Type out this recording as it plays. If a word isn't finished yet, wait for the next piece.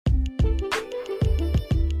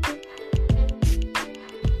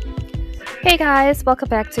Hey guys, welcome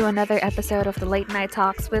back to another episode of the Late Night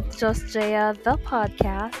Talks with Just Jaya, the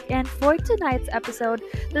podcast. And for tonight's episode,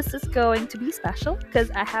 this is going to be special because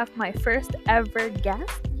I have my first ever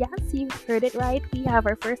guest. Yes, you heard it right. We have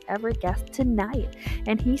our first ever guest tonight,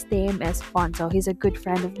 and his name is Ponzo. He's a good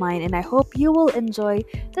friend of mine, and I hope you will enjoy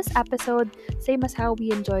this episode, same as how we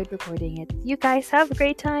enjoyed recording it. You guys have a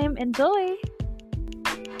great time. Enjoy!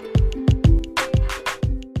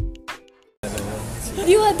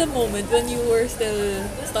 You had the moment when you were still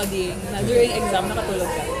studying na during exam nakatulog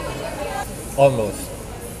ka? Almost.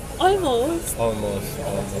 Almost?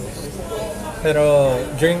 Pero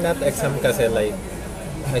during that exam kasi like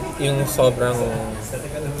yung sobrang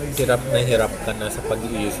hirap ka na sa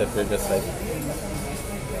pag-iisip, you're just like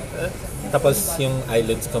tapos yung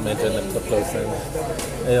eyelids ko medyo nagpo-close na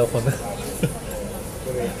ayoko na.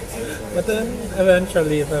 But then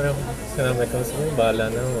eventually parang sinabi ko sige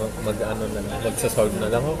bahala na magsasolve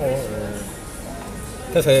na lang ako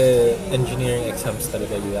kasi engineering exams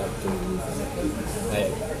talaga you have to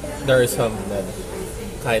like, there are some that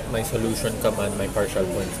kahit may solution ka man, may partial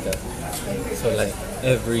points ka. So like,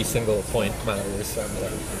 every single point matters.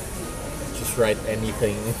 Just write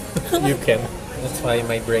anything you can. That's why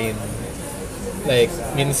my brain, like,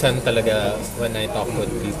 minsan talaga when I talk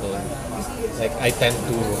with people, like, I tend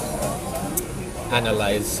to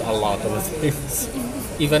analyze a lot of things.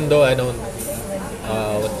 Even though I don't,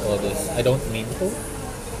 I don't mean to,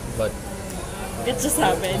 but It just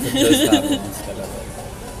happened. it just happens talaga.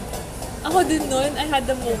 Ako din nun, I had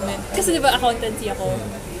the moment. Kasi diba accountancy ako.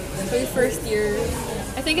 So yung first year,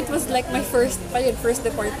 I think it was like my first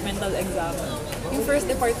departmental exam. Yung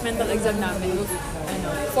first departmental exam namin was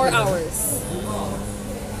 4 hours.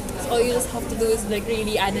 So all you just have to do is like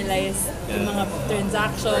really analyze yung mga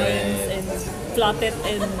transactions and plot it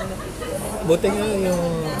and Buti nga yung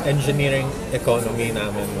engineering economy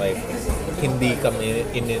namin, like, hindi kami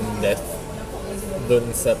in-depth dun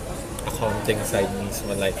sa accounting side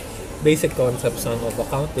mismo. Like, basic concepts of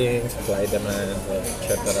accounting, supply, demand,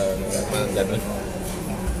 etc. Mga ganun.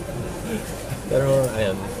 Pero,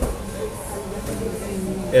 ayun.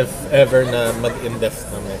 If ever na mag-in-depth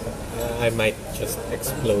kami, I might just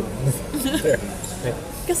explode.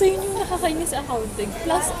 kasi yun yung nakakainis sa accounting.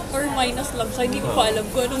 Plus or minus lang siya, hindi ko pa alam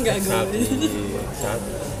kung anong gagawin.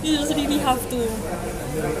 Exactly. You just really have to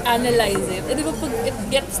analyze it. Eh, di ba pag it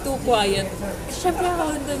gets too quiet, syempre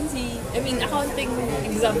accounting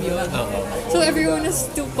exam yun. So everyone is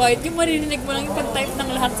too quiet. Yung maririnig mo lang yung pag-type ng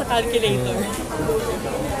lahat sa calculator.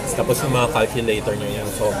 Tapos yung mga calculator nyo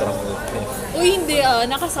yung sobrang Uy, hindi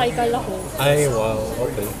nakacycle ako. ay, wow,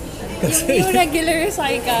 okay. Yung regular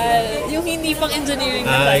cycle, yung hindi pang engineering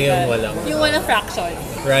na cycle. Yung walang fraction.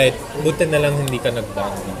 Right. Buti na lang hindi ka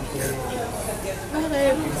nag-bang. Okay.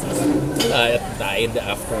 I died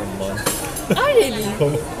after a month. Really?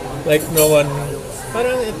 Like, no one...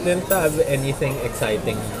 Parang it didn't have anything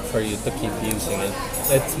exciting for you to keep using it.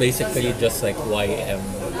 It's basically just like YM.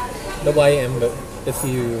 The YM, if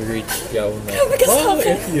you reach yaw na.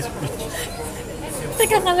 If you reach...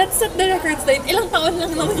 Teka nga, let's set the record straight. Ilang taon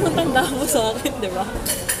lang naman yung tanda mo sa akin, di ba?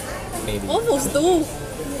 Maybe. Almost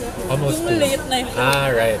 2. Almost Yung 2. late na yun.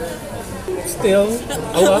 Right. Still,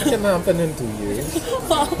 a lot can happen in 2 years.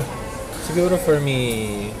 Siguro for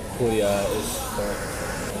me, kuya is for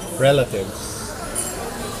relatives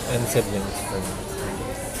and siblings for me.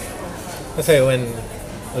 Kasi when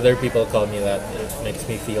other people call me that, it makes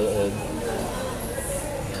me feel old.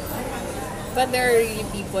 But there are really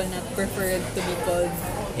people not preferred to be called.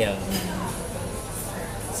 Yeah.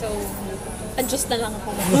 So, adjust na lang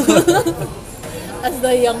ako. As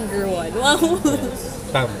the younger one. Wow.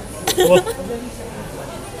 Tama.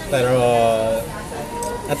 Pero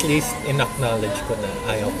at least in-acknowledge ko na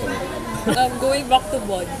ayaw ko. Going back to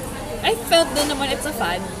Bod, I felt din naman it's a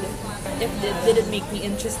fad. It didn't make me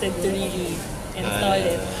interested to really install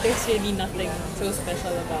it. There's really nothing so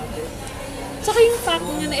special about it. Tsaka yung fact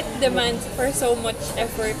nga na it demands for so much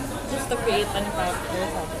effort just to create an app or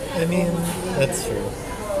something. I mean, that's true.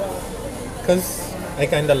 Because I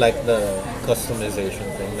kind of like the customization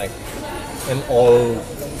thing. Like, in all,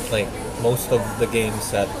 like, most of the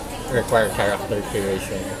games that require character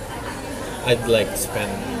creation, I'd like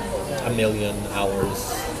spend 1 million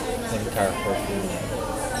hours on character creation.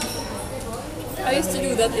 I used to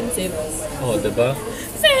do that in Sims. Oh, diba?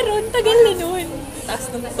 Pero, tagal na nun.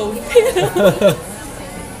 Taas ng tone.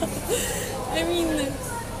 I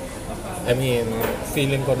mean,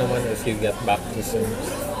 feeling ko naman if you get back to Sims,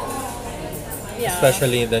 yeah.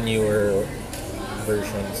 especially the newer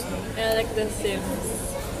versions. I like the Sims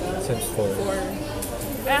Sims 4.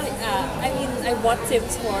 4. I bought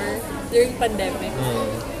Sims 4 during pandemic.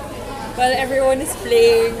 while everyone is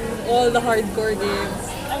playing all the hardcore games.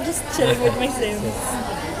 I'm just chilling with my Sims.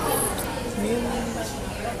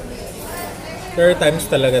 There are times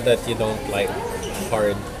talaga that you don't like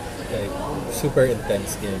hard, like super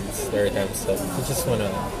intense games. There are times that you just wanna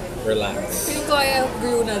relax. Feeling ko I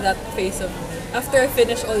outgrew na that phase of after I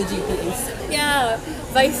finish all GTAs. Yeah,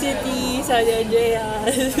 Vice City, San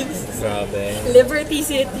Andreas, Grabe. Liberty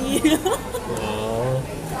City. Wow.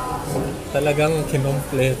 Talagang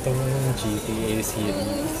kinompleto mo yung GTA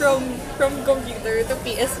series. from computer to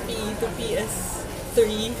PSP to PS3.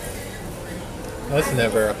 I was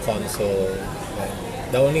never a console. Like,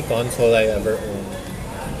 the only console I ever owned,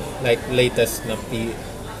 like latest na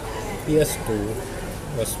PS2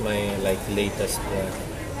 was my like latest one.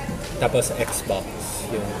 Tapos Xbox,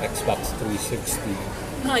 yung Xbox 360.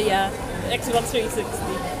 Oh yeah, Xbox 360.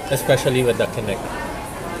 Especially with the Kinect.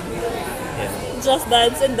 Yeah. Just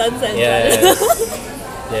Dance and Dance Central. Yes.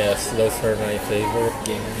 Yes, those were my favorite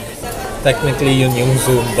games. Technically, yun yung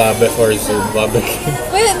Zumba before Zumba became.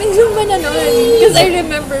 Well, may Zumba na nun. Because I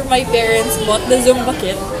remember my parents bought the Zumba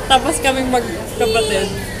kit. Tapos kaming magkapatid.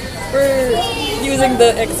 We're using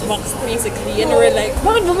the Xbox 360 and we're like,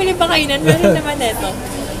 bakit bumili pa kayo nun? Meron naman neto.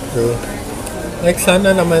 True. Like,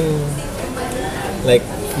 sana naman, like,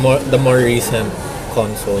 the more recent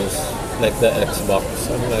consoles, like the Xbox,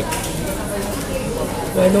 I'm like,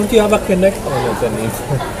 why don't you have a Kinect on it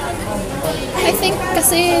anymore? I think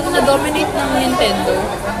kasi na-dominate ng Nintendo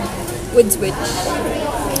with Switch.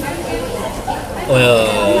 Well,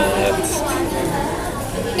 that's...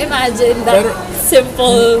 Imagine that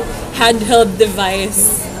simple handheld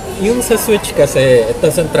device. Yung sa Switch kasi, it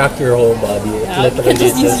doesn't track your whole body. It Yeah, you literally can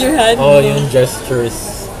just use your hand. Oh, yung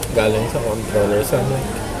gestures galing sa controller. So I'm like,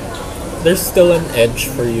 there's still an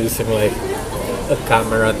edge for using like a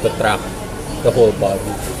camera to track the whole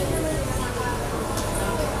body.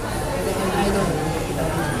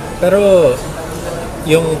 Pero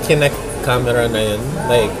yung Kinect camera na yun,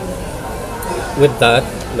 like with that,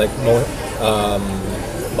 like more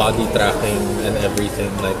body tracking and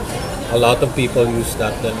everything, like a lot of people use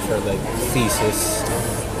that then for like thesis.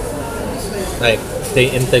 Like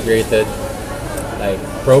they integrated like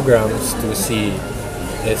programs to see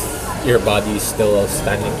if your body is still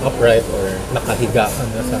standing upright or nakahiga ka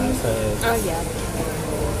na sa side. Oh yeah.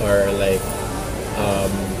 Or like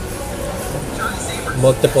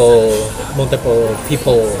multiple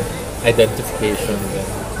people identification,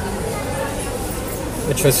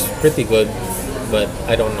 which was pretty good, but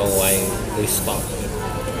I don't know why they stopped it.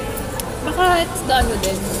 Baka it's the ano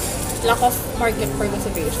din, lack of market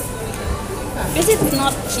participation. Kasi it's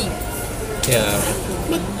not cheap. Yeah,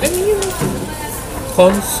 but I mean,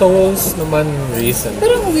 consoles naman recent.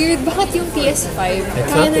 Pero ang weird, bakit yung PS5 kaya na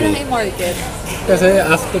Exactly. lang i-market? Kasi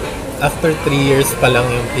after 3 years pa lang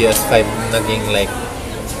yung PS5 naging like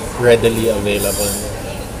readily available.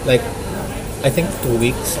 Like, I think 2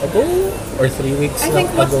 weeks ago or 3 weeks I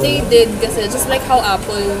think what ago. they did kasi, just like how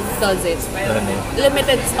Apple does it, parang Ano?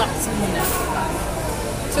 limited stocks muna.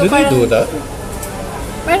 So Did they do that?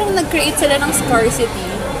 Parang nag-create sila ng scarcity.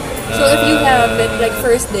 So if you have it, like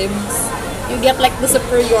first dibs, you get like the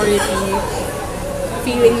superiority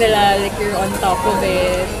feeling nila like you're on top of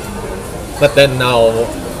it. But then now,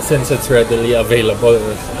 since it's readily available,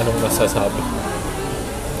 anong masasabi?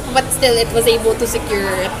 But still, it was able to secure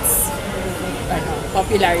its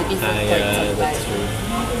popularity for quite Yeah, some that's time. true.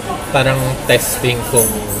 Parang testing kung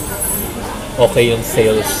okay yung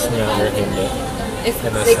sales niya or hindi. If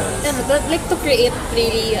In a like, sense. like to create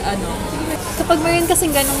really, kapag mayroon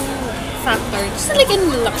kasing ganong factor, just like in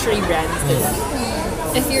luxury brands, diba?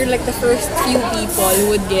 If you're like the first few people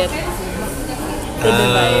who would get the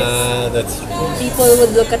device, That's true. people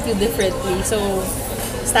would look at you differently. So,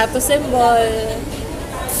 status symbol,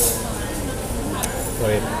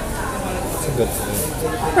 Wait. It's a good thing.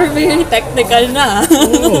 or very technical na.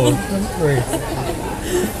 Oo, siyempre.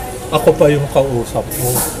 Ako pa yung kausap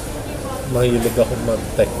mo. Mahilig ako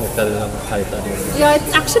mag-technical lang kahit ano. Yeah, it's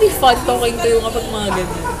actually fun talking to you kapag mga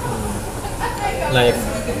ganyan. Like,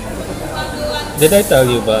 did I tell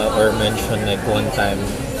you ba or mention like one time,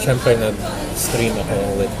 syempre nag-stream ako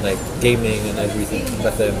with like gaming and everything,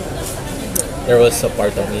 but then there was a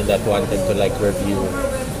part of me that wanted to like review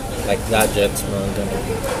like gadgets, mga ganun.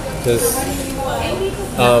 Because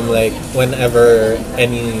like whenever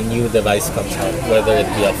any new device comes out, whether it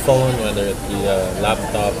be a phone, whether it be a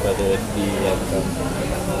laptop, whether it be like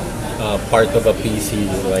part of a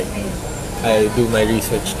PC, like I do my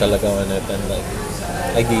research talaga on it and like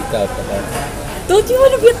I geek out about it. Don't you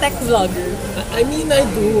want to be a tech vlogger? I mean, I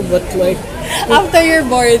do, but like, After your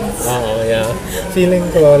boards. yeah. Feeling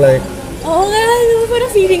ko like, Oo nga, no,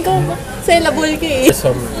 parang feeling ko, sellable ka eh. There's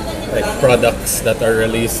some like products that are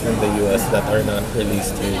released in the US that are not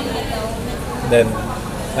released here. Then,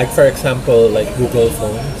 like for example, like Google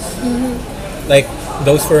phones, like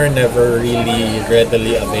those were never really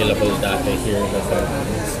readily available dati here in the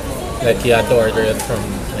Philippines. Like you had to order it from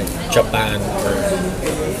like Japan or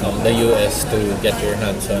the US to get your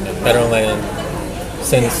hands on it. Pero ngayon,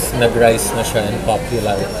 since nag-rise na siya in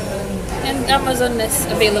popularity. And Amazon is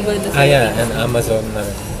available in the Ah yeah, Philippines. and Amazon na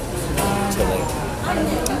rin. So like,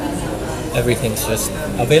 everything's just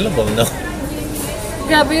available now.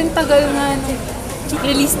 Grabe yung tagal na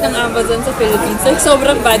release ng Amazon sa Philippines. Like,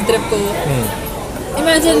 sobrang bad trip ko.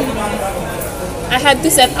 Imagine, I had to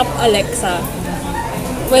set up Alexa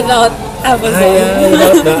without Amazon. Ah yeah,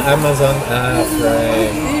 without the Amazon app,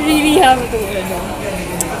 right? You really have to,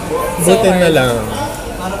 So Buti na hard. lang.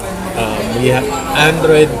 We have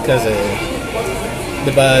Android kasi,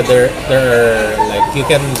 di ba, there are, like, you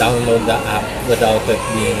can download the app without it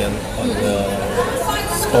being on the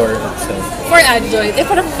store itself. For Android,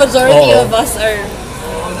 parang majority Oo. of us are,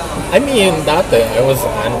 I mean, dati, I was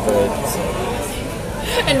Android, so.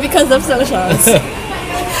 and because of socials.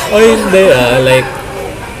 O hindi like,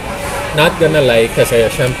 not gonna lie, kasi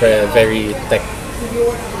syempre, very tech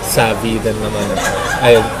savvy din naman ako.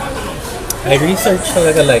 I research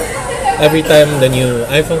talaga like, every time the new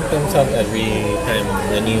iPhone comes out, every time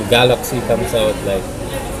the new Galaxy comes out, like,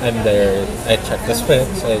 I'm there, I check the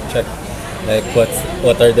specs, I check like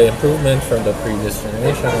what are the improvements from the previous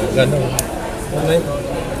generation, ganun. I'm like,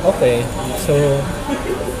 okay, so,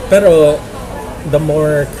 pero the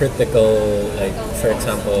more critical, like, for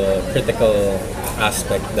example, critical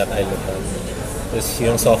aspect that I look at is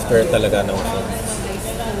yung software talaga ng phone.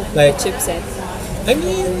 Like, Chipset. I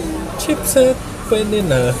mean, chipset, pwede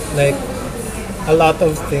na. Like, a lot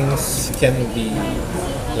of things can be,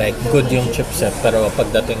 like, good yung chipset, pero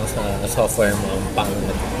pagdating sa software mo, ang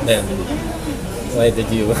pangit. Then, why did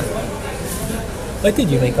you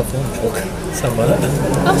make a phone joke? Sama.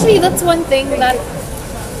 Actually, that's one thing that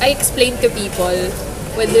I explain to people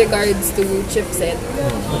with regards to chipset.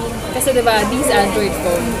 Kasi diba, these Android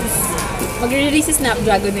phones, mag-release si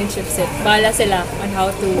Snapdragon yung chipset. Bahala sila on how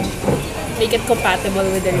to make it compatible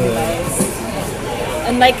with their device.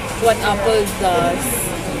 Unlike what Apple does,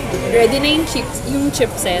 ready na yung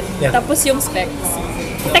chipset, Yeah. tapos yung specs.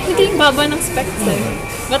 Technically, yung baba ng specs eh.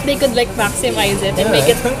 But they could like maximize it and Yeah, make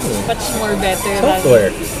it exactly. much more better Software.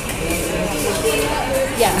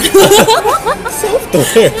 Yeah.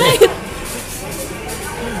 Software.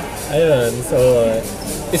 Ayun, so,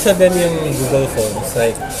 isa din yung Google phones,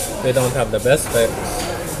 like, they don't have the best specs,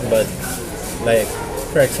 but, like,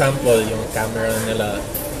 for example, yung camera nila,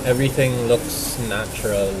 everything looks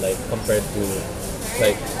natural, like, compared to,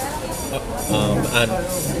 like, an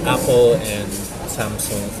Apple and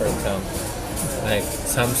Samsung, for example. Like,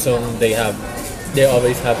 Samsung, they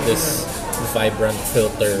always have this vibrant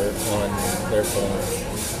filter on their phones,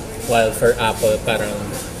 while for Apple, parang,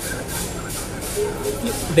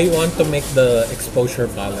 they want to make the exposure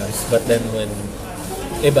balance, but then when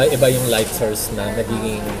iba yung light source na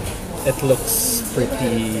nagiging, it looks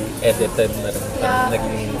pretty edited na rin, parang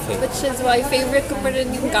nagiging fake. Which is why favorite ko pa rin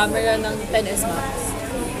yung camera ng 10S Max.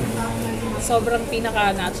 Sobrang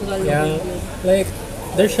pinaka-natural Yeah, looking. like,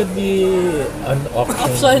 there should be an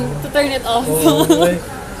Option to turn it off. Oh, like,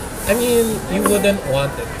 I mean, you wouldn't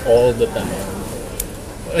want it all the time,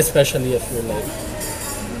 especially if you're like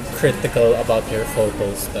critical about your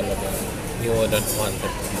photos talaga. You wouldn't want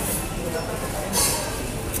it.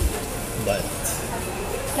 But,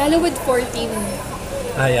 Lalo with 14.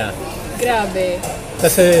 yeah. Grabe.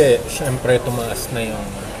 Kasi, syempre, tumaas na yung,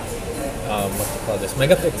 what you call this,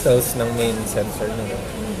 megapixels ng main sensor nila.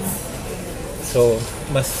 So,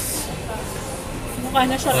 mas, Mukha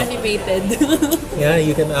na siyang animated. yeah,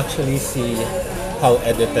 you can actually see how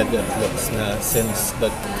edited it looks na since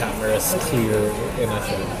the camera is clear enough.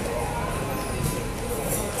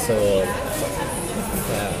 So,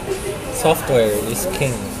 yeah, software is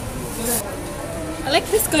king. I like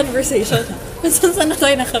this conversation. Saan na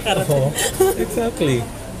tayo nakakarating? Oo, exactly.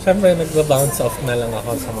 Siyempre, nagba-bounce off na lang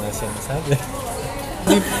ako sa mga sinasabi.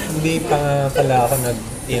 Hindi pa pala ako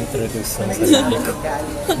nag-introduce ng sarili ko.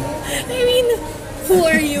 I mean, who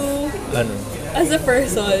are you Ano? as a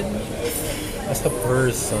person? As a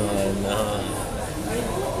person,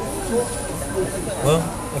 well,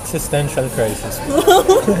 existential crisis.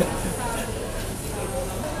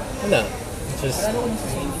 Wala. Just,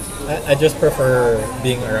 I just prefer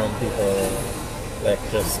being around people, like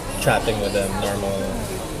just chatting with them, normal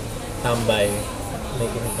tambay,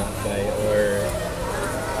 making tambay, or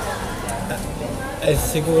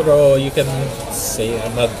siguro you can say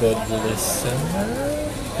I'm a good listener?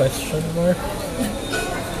 Question mark?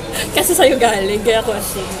 Kasi sa'yo galing, kaya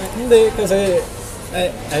question mo. Hindi, kasi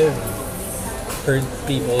I've heard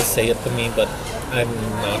people say it to me, but I'm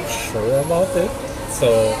not sure about it.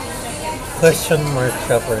 So, question mark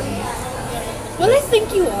siya for me. Well, I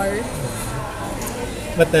think you are.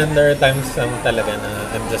 But then there are times talaga na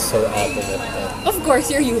I'm just so out of it. Of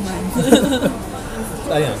course, you're human.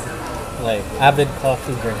 Ayun. Like, avid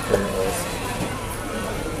coffee drinker also.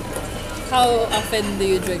 How often do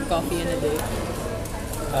you drink coffee in a day?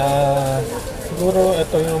 Siguro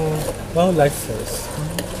ito yung, life source.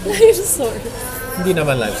 Life source. Hindi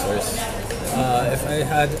naman life source. If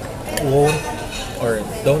I won't or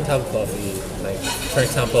don't have coffee, like, for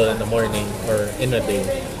example, in the morning or in a day,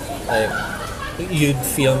 like, you'd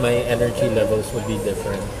feel my energy levels would be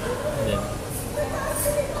different. And then,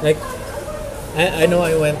 like, I know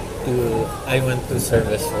I went to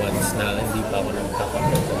service once na hindi pa ako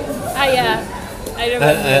nagkakape. Yeah. I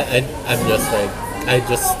remember. I'm just like, I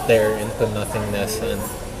just stare into nothingness and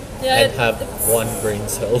I'd have one brain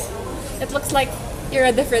cell. It looks like you're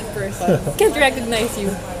a different person. Can't recognize you.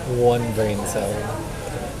 One brain cell.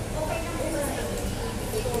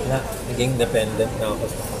 Naging dependent na ako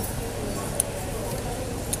sa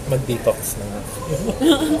mag-detox na.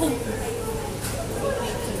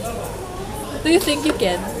 Do you think you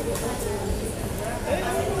can?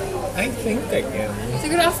 I think I can.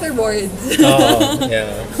 Siguro afterwards.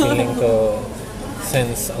 Yeah. Feeling ko,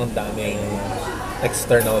 since ang daming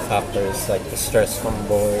external factors like the stress from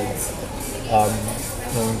boards,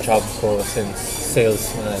 yung job ko since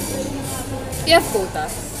salesman. You have quota.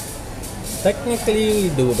 Technically, we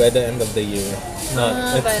do by the end of the year.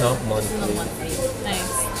 It's not monthly.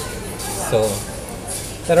 Nice. So,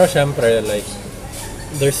 pero syempre, like,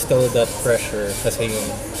 there's still that pressure kasi yung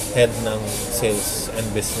head ng sales and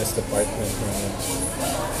business department namin.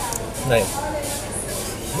 Like,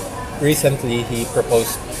 recently, he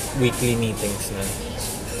proposed weekly meetings na.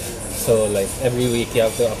 So, like, every week you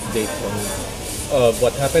have to update on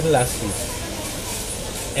what happened last week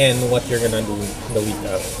and what you're gonna do the week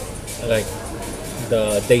after. Like,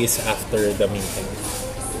 the days after the meeting.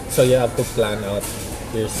 So, you have to plan out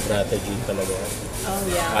your strategy talaga. Oh,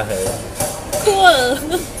 yeah. Ahead.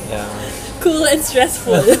 Cool! Yeah. Cool and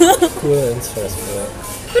stressful. Cool and stressful.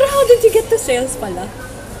 Pero how did you get to sales pala?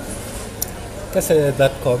 Kasi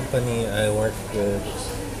that company I worked with,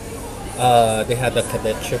 they had a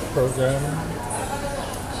cadetship program.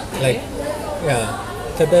 Like, yeah,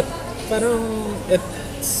 cadet, parang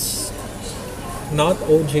it's not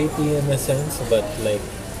OJT in a sense, but like,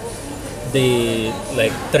 they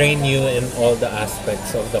like train you in all the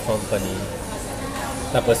aspects of the company.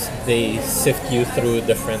 Tapos they sift you through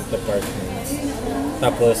different departments.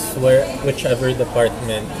 Tapos whichever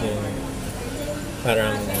department yung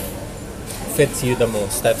parang fits you the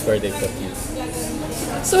most, that's where they put you.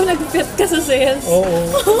 So, nag-fit ka sa sales?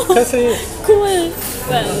 Oo. Kasi, Cool!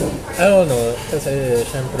 Well, I don't know. Kasi,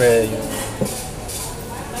 syempre, yung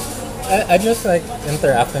I just like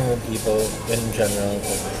interacting with people in general.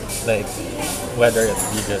 Like, whether it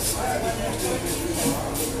be just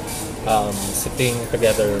sitting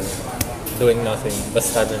together, doing nothing,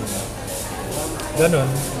 basta din.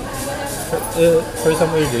 Ganon. For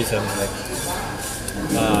some weird reason, like,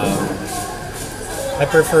 I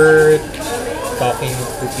prefer talking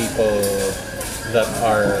to people that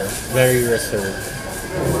are very reserved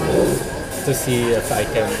to see if I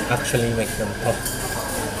can actually make them talk.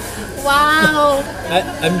 wow!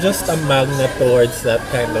 I'm just a magnet towards that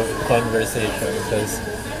kind of conversation because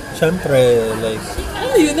syempre, like,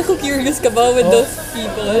 Ano yun? Naku-curious ka ba with those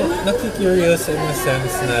people? Nakikurious in the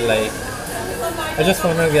sense na like, I just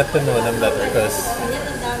wanna get to know them better because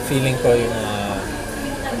feeling ko yung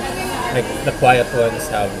like the quiet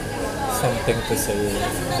ones have something to say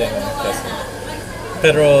din kasi.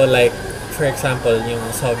 Pero like, for example, yung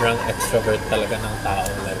sobrang extrovert talaga ng tao,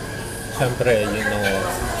 like, syempre, you know,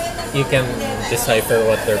 you can decipher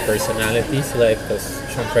what their personality is like because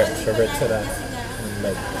syempre extrovert sila.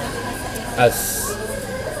 And, like, as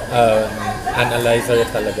analyzer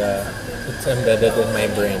talaga, it's embedded in my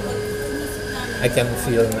brain. I can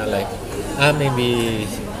feel na like, maybe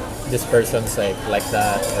this person's like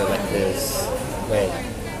that or like this. Like,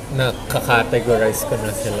 nakaka-categorize ko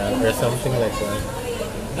na sila or something like that.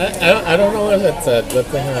 I don't know if it's a good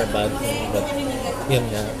thing or a bad thing, but yun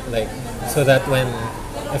nga, like, so that when,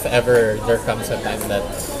 if ever there comes a time that,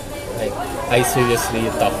 like, I seriously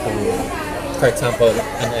talk to, for example,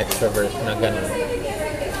 an extrovert na ganun,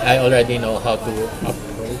 I already know how to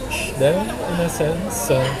approach them in a sense.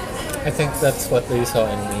 So, I think that's what they saw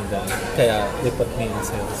in me then. Kaya they put me in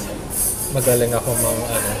sales. Magaling ako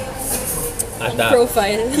adapt.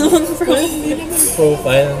 Profile.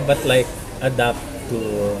 Profile, but like adapt to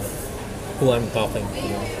who I'm talking to.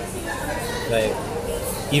 Like,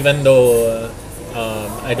 even though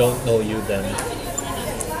I don't know you then,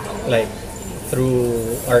 like,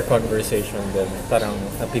 through our conversation then, parang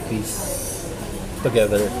napipiece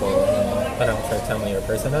together ko. Parang for example, your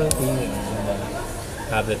personality and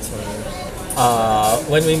habits.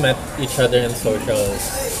 When we met each other in socials,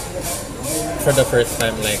 for the first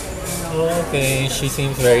time, like, oh, okay, she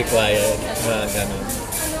seems very quiet. Ganun.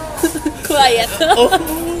 Quiet.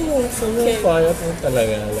 So quiet mo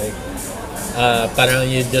talaga. Like, parang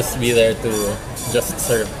you just be there to just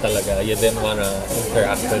serve talaga. You didn't wanna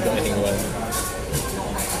interact with anyone.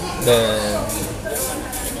 Then,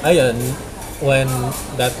 ayun, when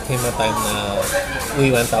that came a time na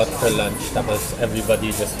we went out for lunch, tapos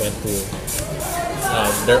everybody just went to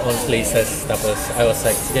their own places. Tapos I was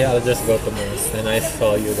like, okay, I'll just go to Moose. Then I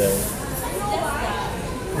saw you there.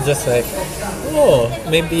 Just like, oh,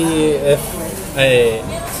 maybe if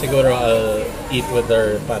siguro I'll eat with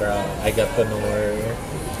her para I get to know her.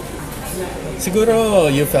 Siguro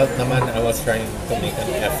you felt naman I was trying to make an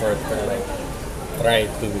effort to like try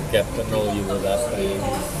to get to know you that time.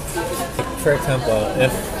 For example,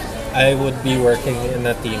 if I would be working in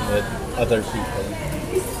a team with other people,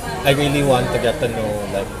 I really want to get to know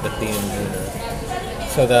like the team,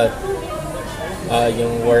 so that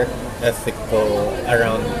yung work ethic ko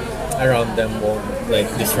around them won't like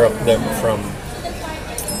disrupt them from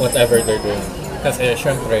whatever they're doing. Kasi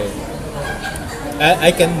syempre, I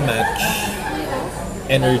can match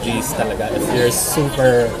energies talaga. If you're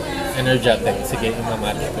super energetic, sige,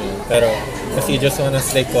 ima-match ko yun. Pero if you just wanna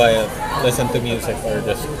stay quiet, listen to music, or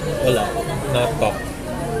just not talk,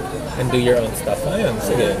 and do your own stuff, ayun,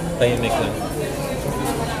 sige, tahimik lang.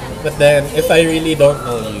 But then, if I really don't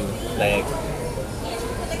know you, like,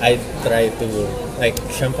 I try to, like,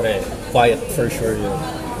 syempre, quiet for sure yun.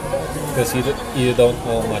 Because you don't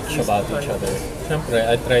know much about each other. Syempre,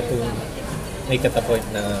 I try to make it a point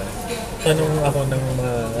na tanong ako ng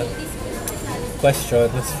mga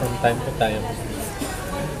questions from time to time.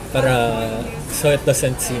 Para, so it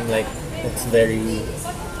doesn't seem like it's very,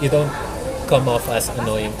 you don't come off as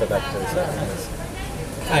annoying to that person.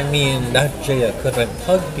 I mean, that Jaya couldn't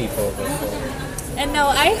hug people before. And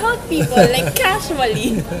now I hug people like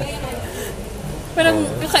casually. Parang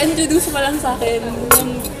kaka-introduce mo lang sa akin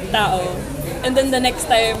ng tao. And then the next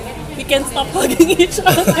time, we can't stop hugging each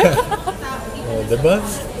other. Oh, diba?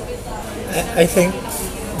 I think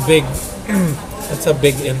it's a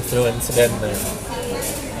big influence then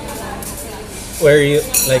where you,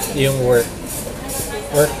 like, yung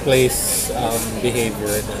workplace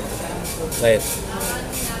behavior then, like,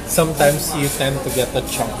 sometimes you tend to get a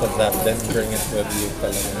chunk of that then bring it with you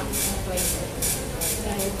talaga.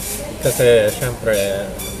 Kasi syempre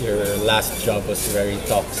your last job was very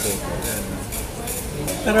toxic.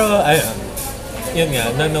 Pero ayun, yun nga,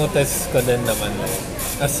 na-notice ko din naman like,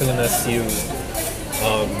 as soon as you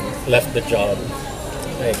left the job,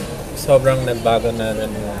 like sobrang nagbago na rin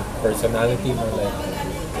yung personality mo, like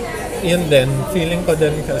yun din, feeling ko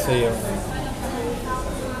din kasi yung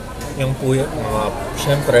mga,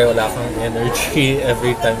 syempre wala kang energy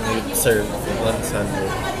every time you serve on Sunday.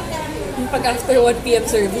 Pag after 1 p.m.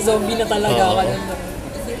 service, zombie na talaga ako.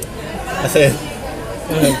 Kasi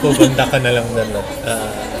pupunta ka na lang doon.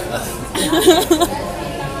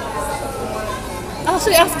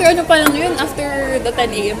 Actually, after ano pa lang yun, after the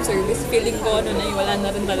 10 a.m. service, feeling ko wala na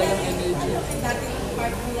rin talagang energy.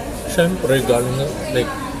 Siyempre, galing na, like,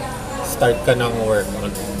 start ka ng work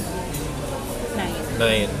on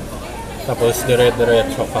 9. Tapos,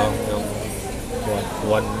 dire-diretso kang ng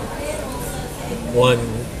 1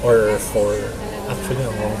 or 4. Actually,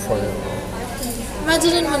 hanggang 4.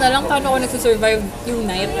 Imagine mo na lang paano ako nagsusurvive yung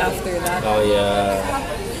night after that. Oh, yeah.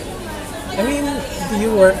 I mean, do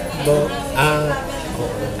you work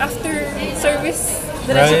After service,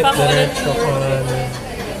 diretso pa ako diretso ka na.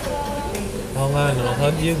 Oo nga, no? How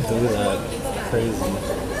do you do that? Crazy.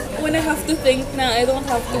 When I have to think na I don't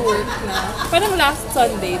have to work na. Parang last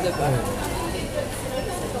Sunday, diba?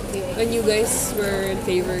 When you guys were in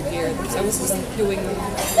favor gear, I was just doing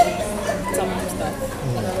some stuff.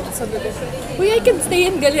 Sabi ko, uy, I can stay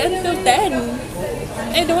in Gali until 10.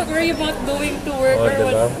 I don't worry about going to work or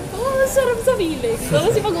diba? what. Oh, sarap sa feeling. So,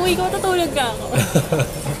 kasi pag uwi ko, tutulog ka ako.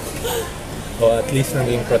 At least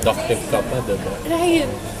naging productive ka pa, diba?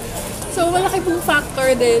 Right. So, malaki pong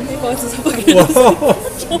factor din because sa pag-iwas.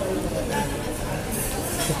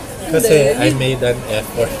 Kasi I made an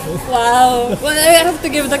effort. Wow. Well, I have to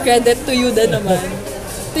give the credit to you din naman.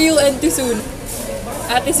 To you and to Suni.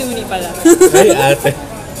 Ate Suni pala. Ay, ate.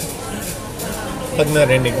 Pag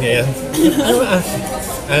narinig niya yan.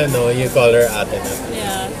 You call her ate na.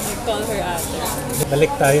 Yeah, I call her ate.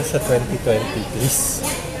 Balik tayo sa 2020, please.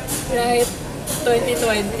 Right.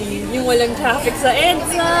 2020. Yung walang traffic sa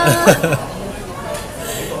EDSA.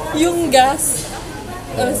 Yung gas.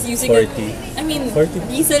 I was using 40. I mean, 40.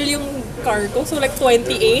 diesel yung car ko. So like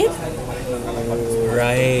 28.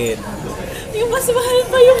 Right. Yung mas mahal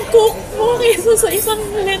pa yung coke mo kaysa sa isang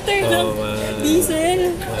liter ng man.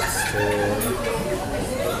 diesel. That's true.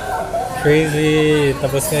 Crazy.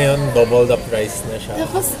 Tapos ngayon, double the price na siya.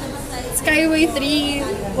 Tapos, Skyway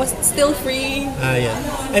 3 was still free. Yeah.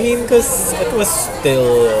 I mean, because it was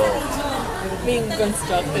still Being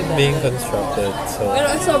constructed. being constructed. So,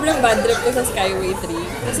 Pero sobrang bad trip ko sa Skyway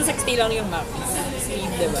 3. Kasi 60 lang yung map.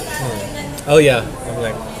 Speed, diba? oh yeah. I'm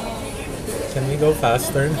like, can we go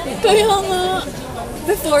faster? Kaya nga,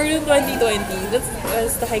 before yung 2020, that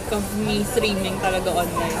was the height of me streaming talaga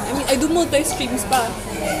online. I mean, I do multi-streams pa.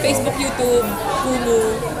 Facebook, YouTube, Hulu,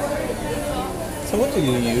 So what do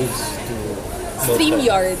you use to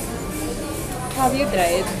StreamYard. Have you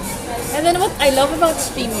tried? And then what I love about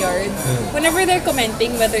StreamYard, whenever they're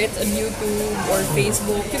commenting, whether it's on YouTube or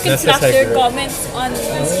Facebook, you can That's the flash their segment. comments on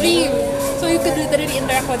stream. So you could literally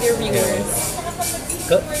interact with your viewers.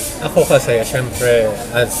 Ako kasi, syempre,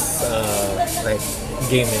 as like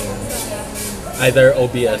gaming, either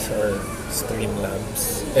OBS or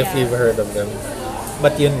Streamlabs, if Yeah. you've heard of them.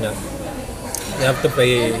 But yun nga, you have to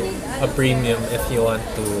pay a premium if you want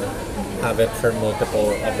to have it for multiple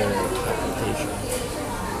other applications.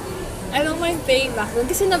 I don't mind paying back doon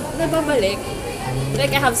kasi nababalik.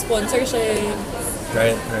 Like I have sponsorship.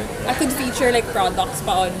 Right. I could feature like products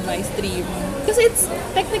pa on my stream. Kasi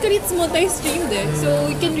technically it's multi-streamed eh. So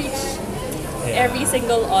we can reach every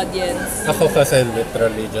single audience. Ako kasi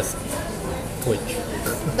literally just Twitch.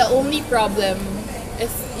 The only problem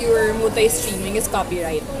if you're multi-streaming is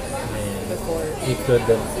copyright before. You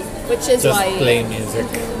couldn't Which is just why play music.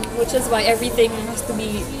 which is why everything has to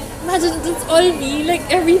be, imagine it's all me, like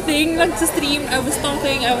everything like to stream. I was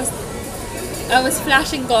talking, I was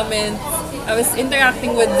flashing comments, I was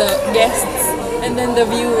interacting with the guests and then the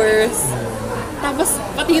viewers. Tapos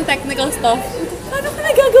pati yung technical stuff. Paano ko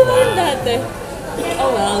nagagawa yun dati? Oh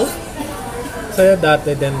well. So yeah,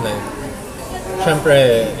 dati din like,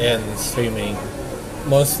 syempre, and streaming,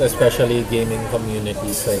 most especially gaming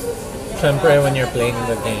communities, like, syempre when you're playing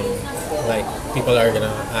the game, like, people are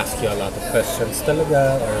gonna ask you a lot of questions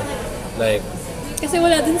talaga, or like, Kasi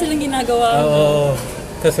wala din silang ginagawa.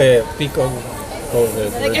 kasi peak of COVID,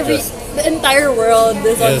 Like we're the entire world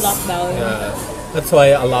is on just- lockdown. yeah. That's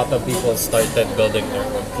why a lot of people started building their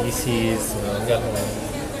own PCs, ganun.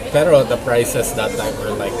 Pero the prices that time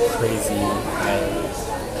were like crazy high.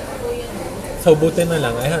 So buti na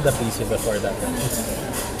lang, I had a PC before that.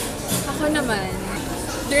 Ako naman,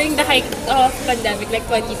 during the height of pandemic, like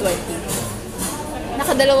 2020,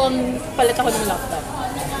 nakadalawang palit ako ng laptop.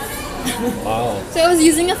 Wow. So I was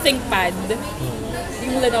using a ThinkPad.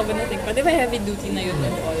 Yung Lenovo na ThinkPad. Diba heavy duty na yun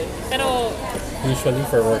and all. Pero Usually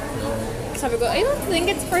for work. sabi ko, I don't think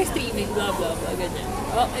it's for streaming, blah blah blah, ganyan.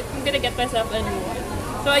 Oh, I'm gonna get myself a new one.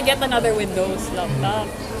 So I get another Windows laptop.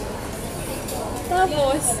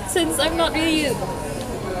 Tapos, since I'm not really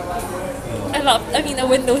a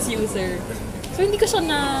Windows user, so hindi ko siya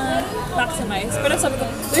na-maximize. Pero sabi ko,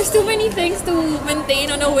 there's too many things to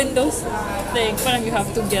maintain on a Windows thing. Parang you have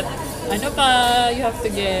to get, you have to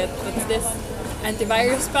get, what's this?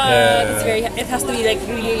 Antivirus pa. Yeah. It has to be like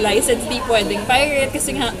really licensed, di pwedeng pirate.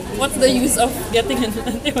 Kasi nga, what's the use of getting an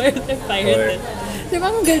antivirus and pirate it? Diba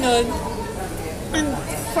ang ganun? And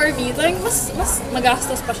for me, like, mas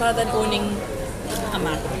magastos pa siya than owning a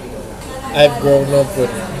Mac. I've grown up with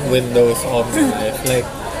Windows all my life. Like,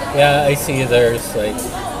 yeah, I see there's like,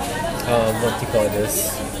 what do you call this?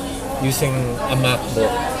 Using a MacBook.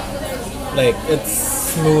 Like, it's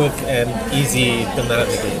smooth and easy to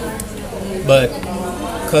navigate. But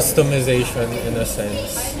customization, in a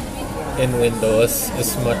sense, in Windows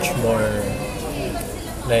is much more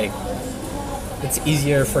like, it's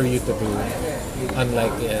easier for you to do,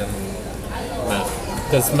 unlike in Mac.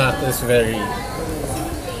 Because Mac is very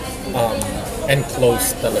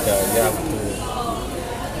enclosed talaga.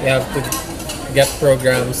 You have to get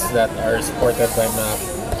programs that are supported by Mac,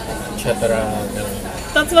 etc.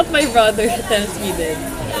 That's what my brother tells me din.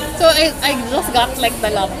 So I just got like the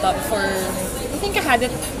laptop for, I think I had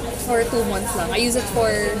it for 2 months lang. I use it for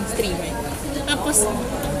streaming. Tapos,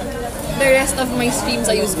 the rest of my streams,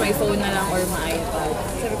 I use my phone na lang or my iPad.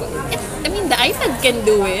 Sabi ko, I mean, the iPad can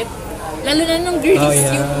do it. Lalo na nung release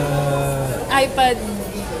yung iPad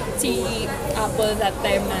si Apple that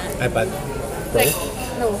time na. iPad Pro? Like,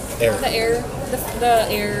 no. Air. The Air. The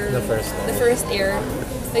Air. The first Air.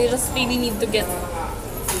 So you just really need to get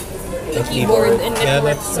the The keyboard and it Yeah,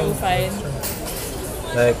 works that's so true. fine.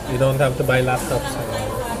 Like, you don't have to buy laptops.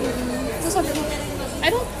 So sabi ko,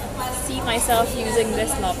 I don't see myself using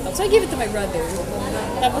this laptop. So I gave it to my brother.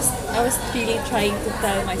 I was really trying to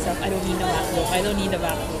tell myself, I don't need a MacBook. I don't need a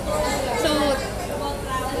MacBook. So,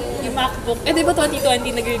 yung MacBook, di ba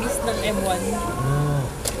 2020 nag-release ng M1?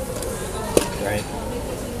 Right.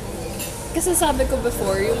 Kasi sabi ko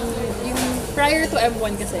before, yung prior to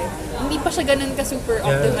M1 kasi, hindi pa siya ganun ka super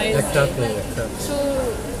optimized. Exactly. So,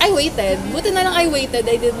 I waited. Buti na lang I waited,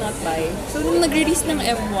 I did not buy. So, nung nag-release ng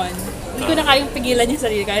M1, hindi ko na kayang pigilan yung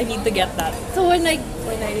sarili ko. I need to get that. So, when I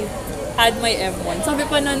had my M1, sabi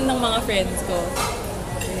pa nun ng mga friends ko,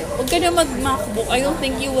 huwag ka na mag-MacBook. I don't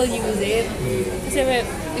think you will use it. Kasi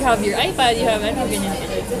you have your iPad, you have ganyan.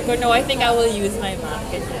 But no, I think I will use my Mac.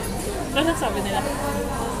 Ganyan. Tapos sabi nila,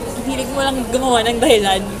 hilig mo lang gumawa ng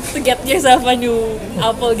dahilan to get yourself a new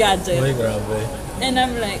Apple gadget. Uy, grabe. And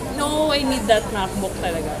I'm like, no, I need that MacBook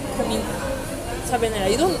talaga. I mean, sabi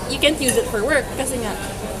nila, you can't use it for work kasi nga,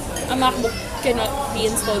 a MacBook cannot be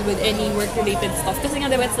installed with any work-related stuff. Kasi nga,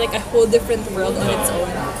 diba, it's like a whole different world on its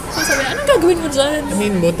own. So sabi nila, anong gagawin mo dyan? I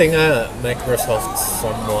mean, buti nga Microsoft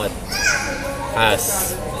somewhat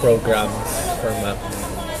has programs for Mac.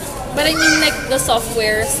 But I mean, like, the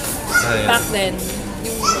softwares yeah. back then,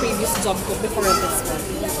 yung previous job ko before this one.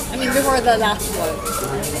 I mean, before the last one.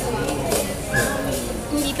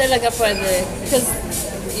 Hindi talaga pwede. Because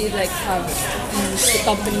you like have the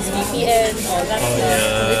company's VPN, all that stuff.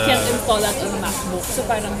 Yeah. You can't install that on a MacBook. So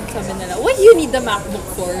parang sabi nila, what do you need the MacBook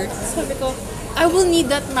for? Sabi ko, I will need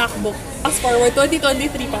that MacBook as forward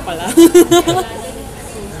 2023 pa pala.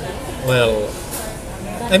 Well,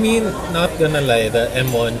 I mean, not gonna lie, the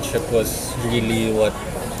M1 chip was really what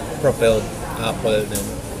propelled Apple then.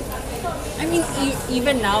 I mean,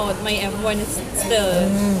 even now, my M1 is still...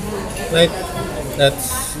 Like,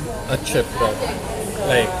 that's a chip that,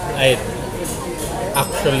 like, I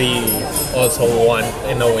actually also want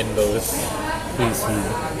in a Windows PC.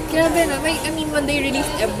 Grabe na. I mean, when they released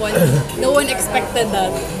M1, no one expected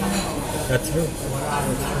that. That's true.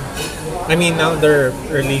 I mean, now they're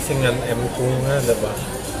releasing an M2 nga, diba?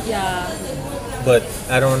 Yeah. But,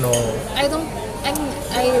 I don't know.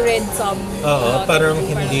 I read some... parang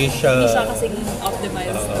hindi siya... Hindi siya kasing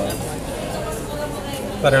optimized.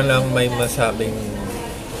 Parang lang may masabing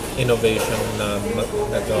innovation na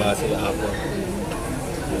nagawa si Apple.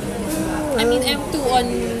 I mean, M2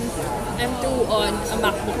 on a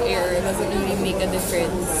MacBook Air doesn't really make a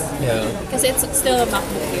difference. Yeah. Kasi it's still a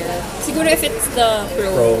MacBook Air. Siguro if it's the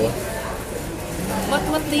Pro.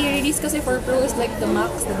 What they release kasi for Pro is like the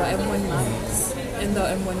Max, diba? M1 Max and the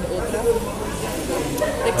M1 Ultra.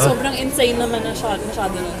 Like, sobrang insane naman na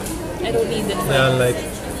masyado nun. I don't need it for Yeah, like,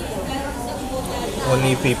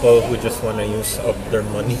 only people who just want to use up their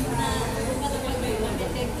money.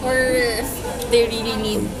 Or if they really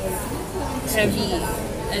need heavy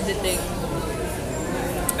editing.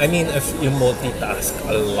 I mean, if you multitask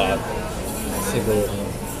a lot, siguro.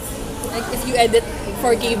 Like if you edit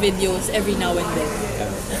 4K videos every now and then.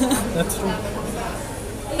 Yeah. That's true.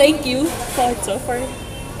 Thank you, Fatso, for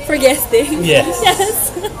guesting. Yes.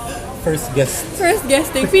 Yes. First guest. First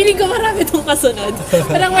guesting. Feeling ko marami itong kasunod.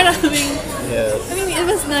 Parang maraming... Yes. I mean, it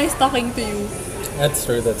was nice talking to you. That's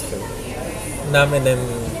true. Namin din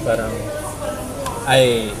parang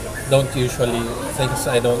I don't usually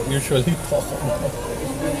talk about.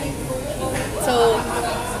 So,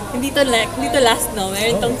 hindi to last no.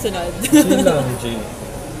 Meron tong sunod. Chill lang, G.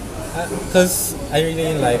 Because I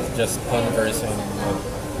really like just conversing with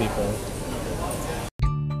people.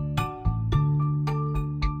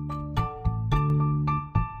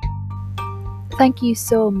 Thank you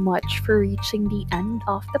so much for reaching the end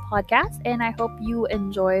of the podcast, and I hope you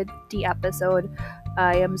enjoyed the episode.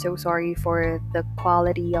 I am so sorry for the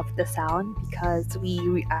quality of the sound because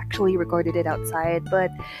we actually recorded it outside, but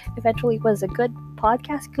eventually it was a good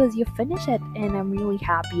podcast because you finished it, and I'm really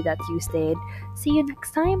happy that you stayed. See you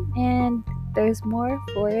next time, and there's more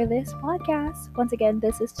for this podcast. Once again,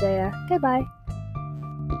 this is Jaya. Goodbye.